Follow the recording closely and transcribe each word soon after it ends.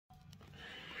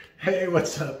Hey,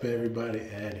 what's up, everybody?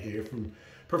 Ed here from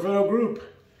Perfetto Group.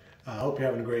 I hope you're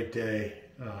having a great day.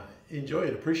 Enjoy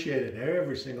it, appreciate it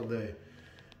every single day.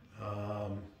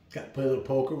 Got to play a little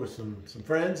poker with some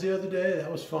friends the other day.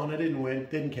 That was fun. I didn't win,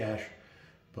 didn't cash,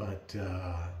 but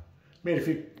made a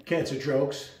few cancer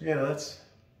jokes. I'm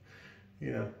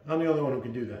the only one who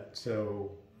can do that,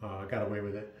 so I got away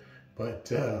with it.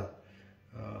 But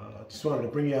just wanted to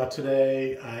bring you out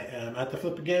today. I am at the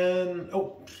flip again.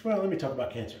 Oh, well, let me talk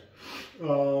about cancer.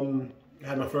 I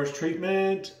had my first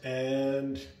treatment,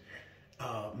 and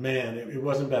man, it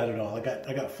wasn't bad at all. I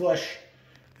got flush,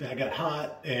 I got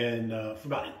hot, and for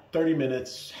about 30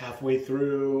 minutes, halfway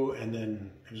through, and then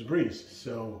it was a breeze.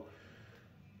 So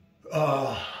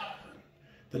the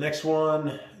next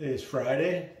one is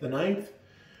Friday, the 9th,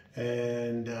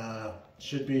 and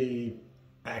should be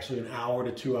actually an hour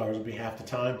to 2 hours, will be half the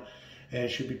time, and it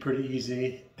should be pretty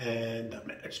easy. And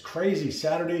it's crazy.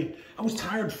 Saturday, I was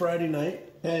tired Friday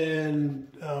night and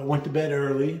went to bed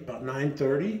early, about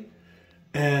 9:30,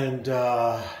 and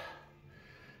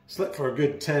slept for a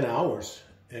good 10 hours.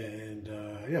 And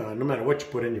no matter what you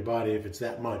put in your body, if it's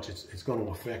that much, it's going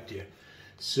to affect you.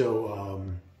 So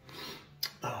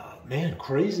man,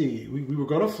 crazy. We were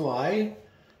going to fly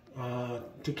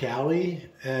to Cali,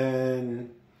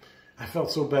 and I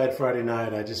felt so bad Friday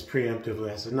night. I just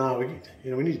preemptively, I said, no,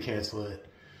 we need to cancel it.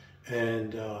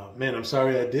 And man, I'm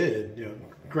sorry I did.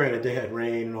 Granted, they had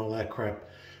rain and all that crap,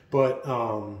 but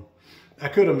I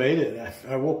could have made it.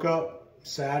 I woke up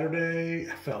Saturday.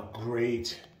 I felt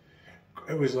great.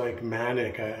 It was like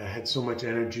manic. I had so much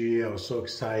energy. I was so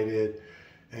excited,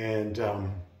 and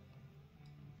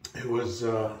it was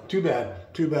too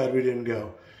bad we didn't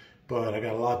go. But I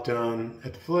got a lot done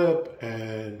at the flip,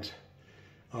 and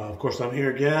of course, I'm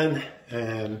here again,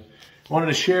 and wanted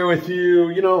to share with you,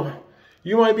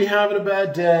 you might be having a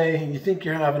bad day, and you think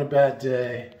you're having a bad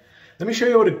day. Let me show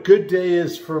you what a good day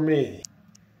is for me.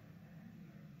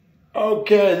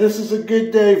 Okay, this is a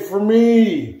good day for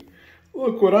me.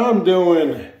 Look what I'm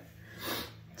doing.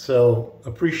 So,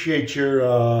 appreciate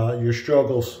your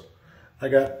struggles. I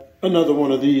got another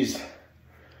one of these.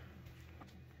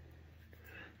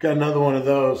 Got another one of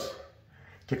those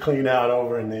to clean out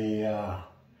over in the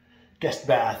guest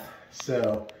bath.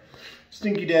 So,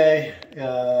 stinky day.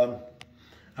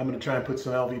 I'm gonna try and put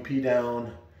some LVP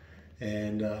down,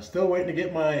 and still waiting to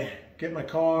get my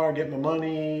car, get my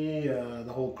money.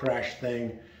 The whole crash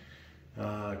thing,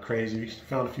 crazy. We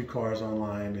found a few cars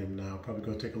online, and I'll probably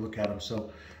go take a look at them.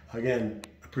 So, again,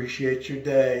 appreciate your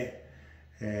day,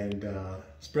 and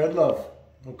spread love.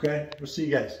 Okay, we'll see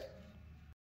you guys.